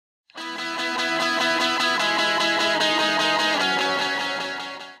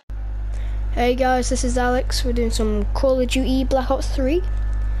Hey guys, this is Alex. We're doing some Call of Duty Black Ops 3.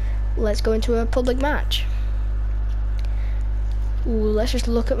 Let's go into a public match. Ooh, let's just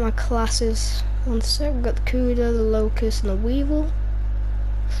look at my classes. One sec, we've got the GoOd, the Locust, and the Weevil.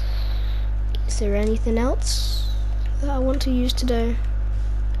 Is there anything else that I want to use today?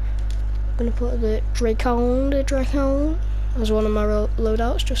 I'm gonna put the Dracon as one of my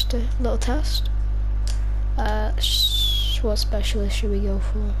loadouts, just a little test. What specialist should we go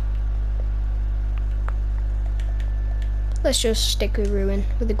for? Let's just stick with Ruin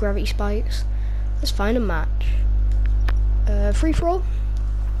with the gravity spikes. Let's find a match. Free for all.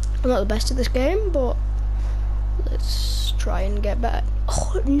 I'm not the best at this game, but let's try and get better.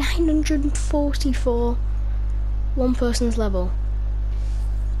 Oh, 944. One person's level.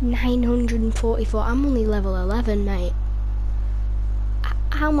 944. I'm only level 11, mate.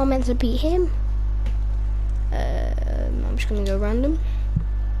 How am I meant to beat him? I'm just gonna go random.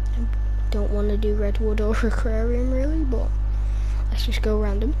 Don't want to do Redwood or Aquarium really, but let's just go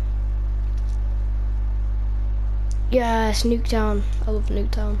random. Yes, Nuketown. I love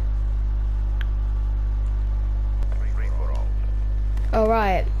Nuketown.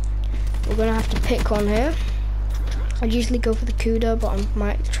 Alright, we're gonna have to pick one here. I'd usually go for the GoOd, but I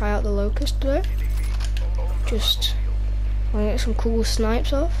might try out the Locust today. Just want to get some cool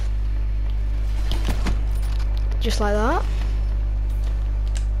snipes off. Just like that.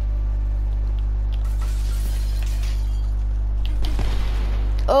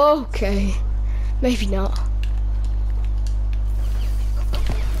 Okay, maybe not.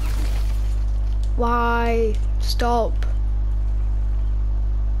 Why? Stop.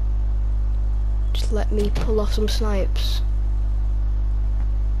 Just let me pull off some snipes.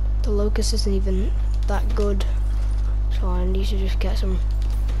 The Locust isn't even that good, so I need to just get some.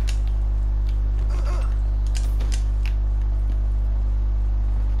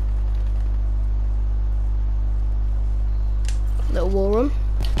 Little wall run.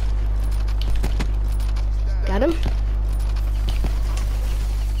 Got him.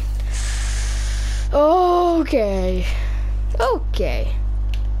 Okay. Okay.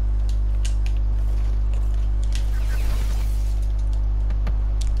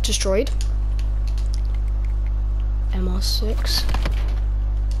 Destroyed. MR6.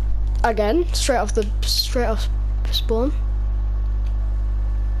 Again, straight off spawn.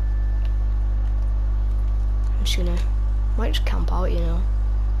 I'm just gonna might just camp out, you know.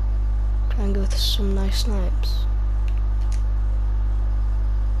 Try and go with some nice snipes.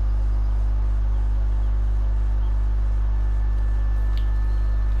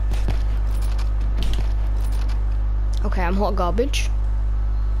 Okay, I'm hot garbage.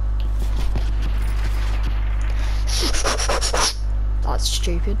 That's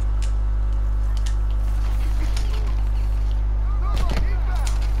stupid.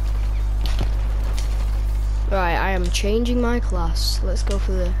 Right, I am changing my class. Let's go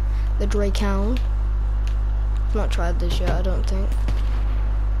for the Dracon. I've not tried this yet, I don't think.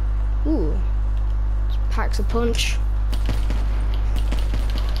 Ooh, packs a punch.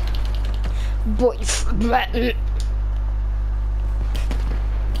 But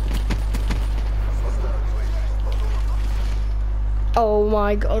oh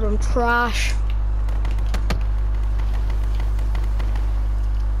my god, I'm trash.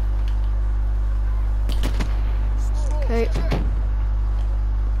 Okay.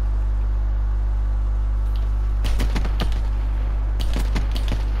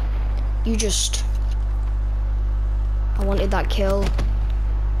 You just... I wanted that kill.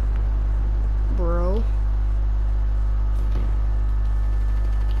 Bro.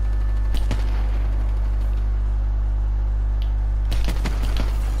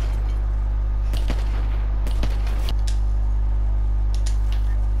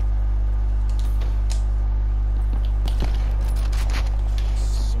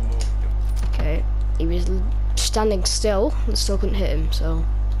 He was standing still and still couldn't hit him, so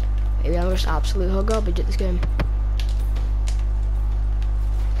maybe I'm just absolute hot garbage at this game.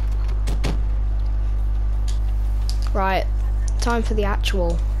 Right, time for the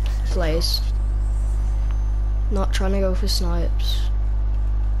actual plays. Not trying to go for snipes.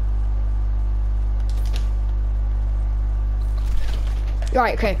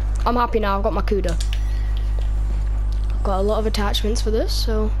 Right, okay, I'm happy now, I've got my GoOd. I've got a lot of attachments for this,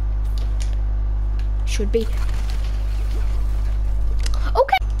 so should be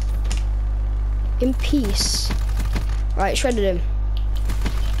okay. In peace. Right, shredded him.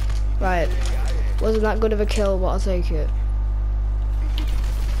 Right, wasn't that good of a kill, but I'll take it.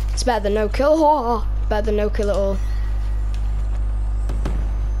 It's better than no kill. Oh, better than no kill at all.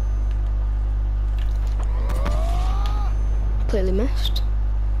 Completely missed.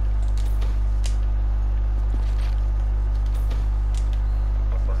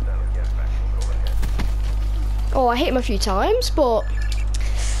 Oh, I hit him a few times, but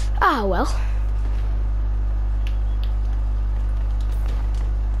ah well.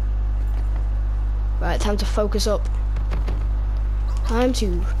 Right, time to focus up. Time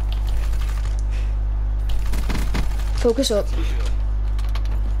to focus up.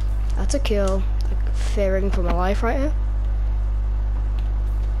 That's a kill. Like, fearing for my life right here.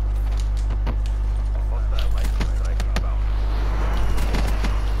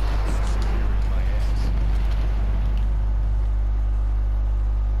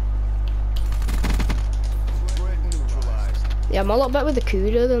 Yeah, I'm a lot better with the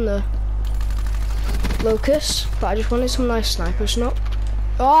GoOd than the Locust, but I just wanted some nice sniper snot.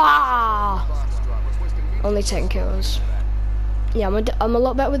 Ah! Only 10 kills. Yeah, I'm a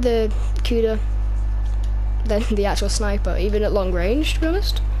lot better with the GoOd than the actual sniper, even at long range, to be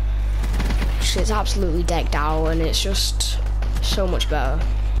honest. It's absolutely decked out, and it's just so much better.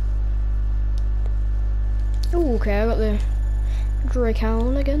 Ooh, okay, I got the Drake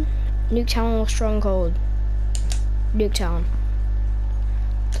again. Nuketown or Stronghold? Nuketown.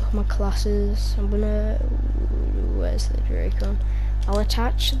 My classes. I'm gonna. Where's the Dracon? I'll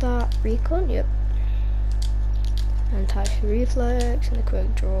attach that recon. Yep. And attach the reflex and the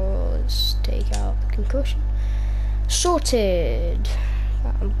quick draw. Let's take out the concussion. Sorted.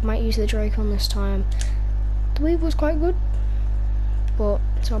 I might use the Dracon this time. The weave was quite good, but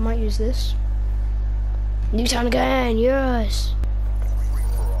so I might use this. Nuketown again. Yes.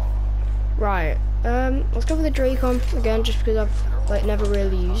 Right. Let's go for the Dracon again, just because I've like never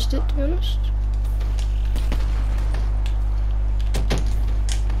really used it, to be honest.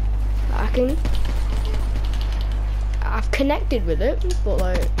 I've connected with it, but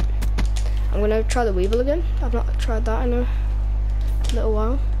like I'm gonna try the Weevil again. I've not tried that in a little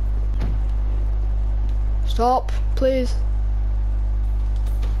while. Stop, please.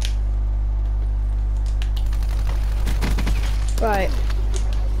 Right.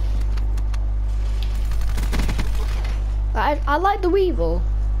 I like the Weevil,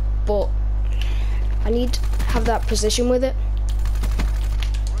 but I need to have that precision with it.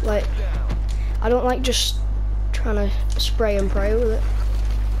 Like, I don't like just trying to spray and pray with it.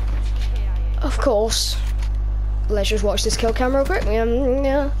 Of course. Let's just watch this kill cam real quick.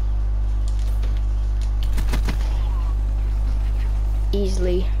 Yeah.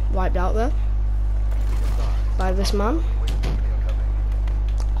 Easily wiped out there by this man.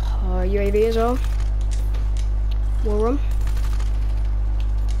 UAV as well. War room.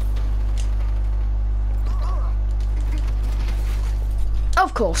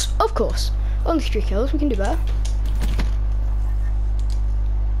 Of course. Only 3 kills, we can do better.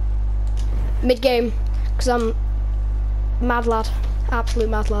 Mid game, because I'm mad lad, absolute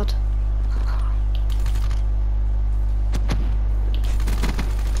mad lad.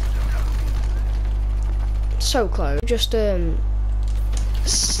 So close. Just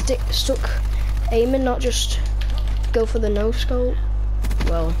stuck aiming, not just go for the no scope.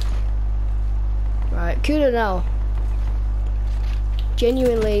 Well, right, GoOd now.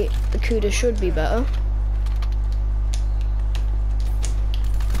 Genuinely, the GoOd should be better.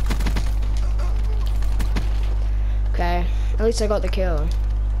 Okay, at least I got the kill.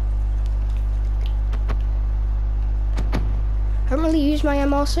 I haven't really used my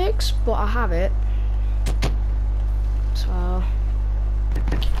MR6, but I have it. So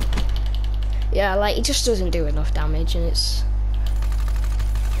yeah, like it just doesn't do enough damage, and it's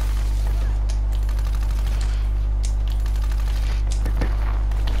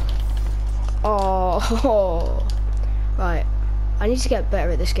oh right. I need to get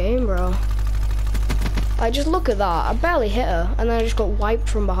better at this game, bro. Like, just look at that. I barely hit her, and then I just got wiped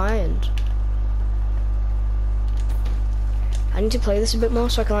from behind. I need to play this a bit more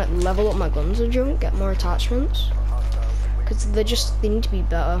so I can like level up my guns and junk, get more attachments, because they need to be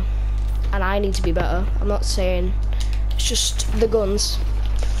better. And I need to be better. I'm not saying it's just the guns.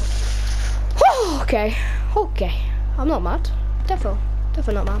 Okay. I'm not mad.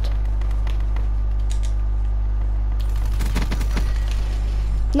 Definitely not mad.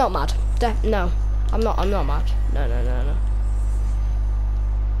 Not mad. No. I'm not mad. No.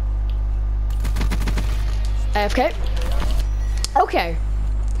 AFK. Okay.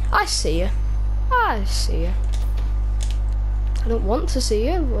 I see you. I don't want to see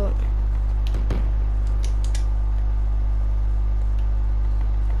you, but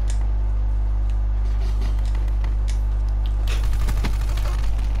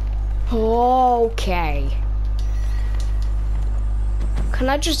okay. Can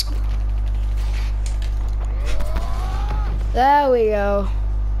I just... There we go.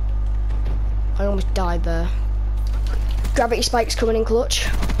 I almost died there. Gravity spikes coming in clutch.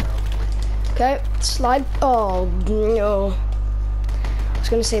 Okay, slide. Oh no. I was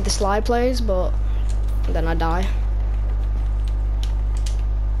gonna say the slide plays, but then I die.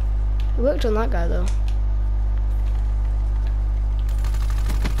 It worked on that guy though.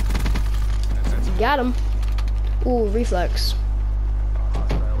 Got him. Ooh, reflex.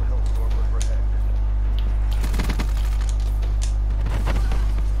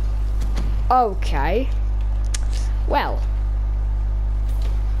 Okay. Well.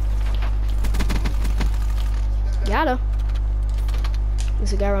 Got her.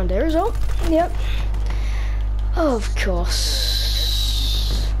 There's a guy around there as well. Yep. Of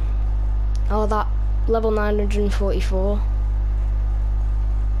course. Oh, that level 944.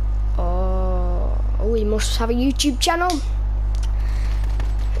 Oh, he must have a YouTube channel.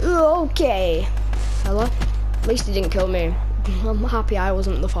 Okay, fella. At least he didn't kill me. I'm happy I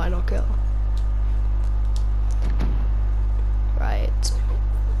wasn't the final kill. Right.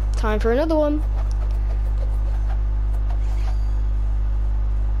 Time for another one.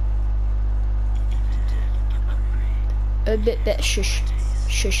 A bit, shush.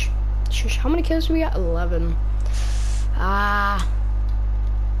 Shush. Shush. How many kills do we get? 11. Ah.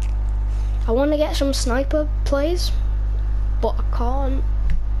 I want to get some sniper plays, but I can't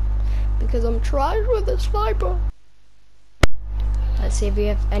because I'm trash with a sniper. Let's see if we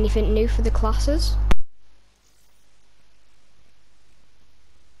have anything new for the classes.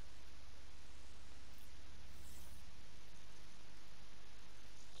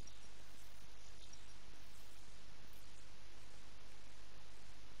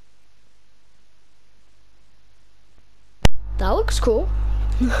 That looks cool.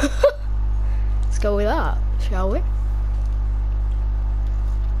 Let's go with that, shall we?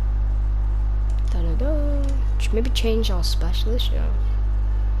 Da-da-da. Maybe change our specialist, yeah.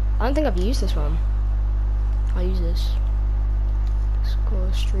 I don't think I've used this one. I'll use this.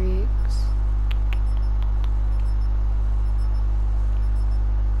 Score streaks.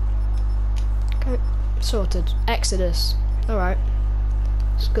 Okay, sorted. Exodus. Alright.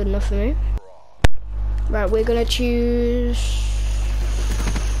 It's good enough for me. Right, we're gonna choose...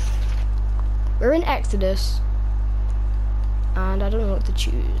 We're in Exodus, and I don't know what to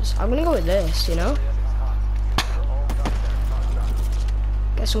choose. I'm gonna go with this, you know?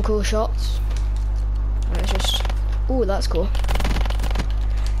 Get some cool shots. Let's just... Ooh, that's cool.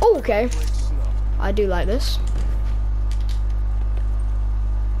 Oh, okay. I do like this.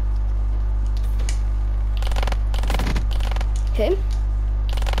 Hit him.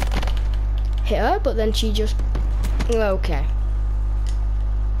 Hit her, but then she just... Okay.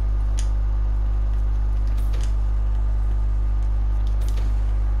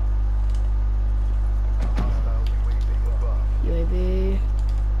 UAV.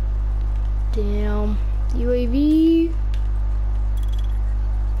 Damn. UAV.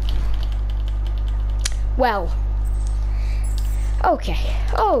 Well. Okay.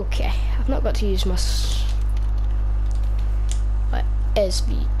 Okay. I've not got to use my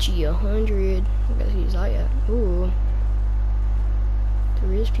SVG 100. I got to use that yet. Ooh.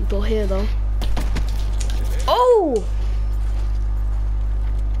 There is people here though. Oh!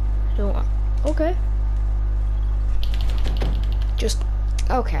 Don't. Okay. Just.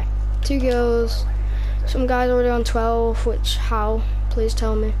 Okay. 2 kills. Some guys already on 12, which how? Please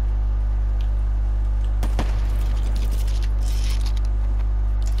tell me.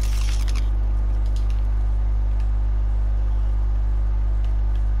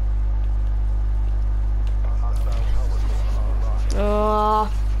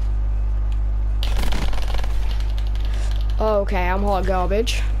 Okay, I'm hot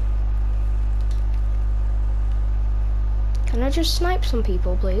garbage. Can I just snipe some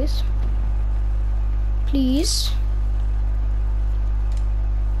people, please? Please?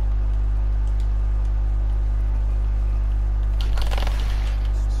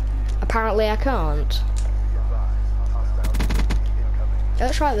 Apparently I can't.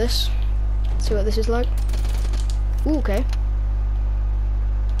 Let's try this. See what this is like. Ooh, okay.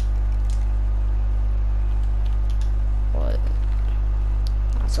 What?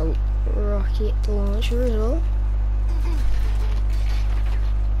 That's a rocket launcher as well.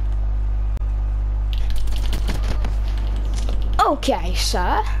 Okay,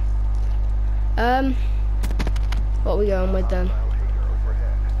 sir. What are we going with then?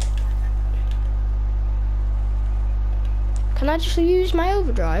 Can I just use my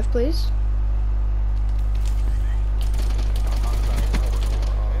overdrive, please?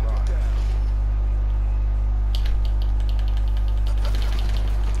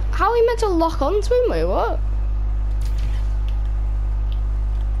 How are we meant to lock onto him? Wait, what?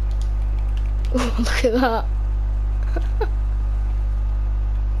 Ooh, look at that.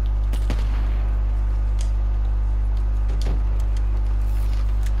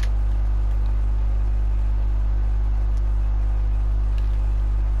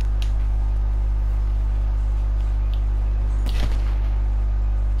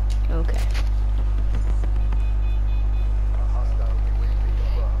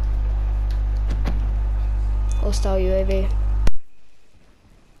 Hostile UAV.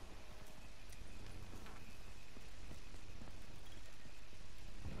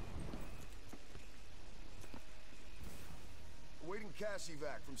 Awaiting cash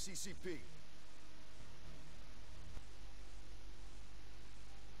evac from CCP.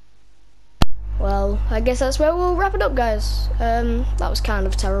 Well, I guess that's where we'll wrap it up, guys. That was kind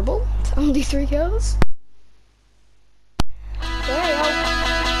of terrible. Only 3 kills.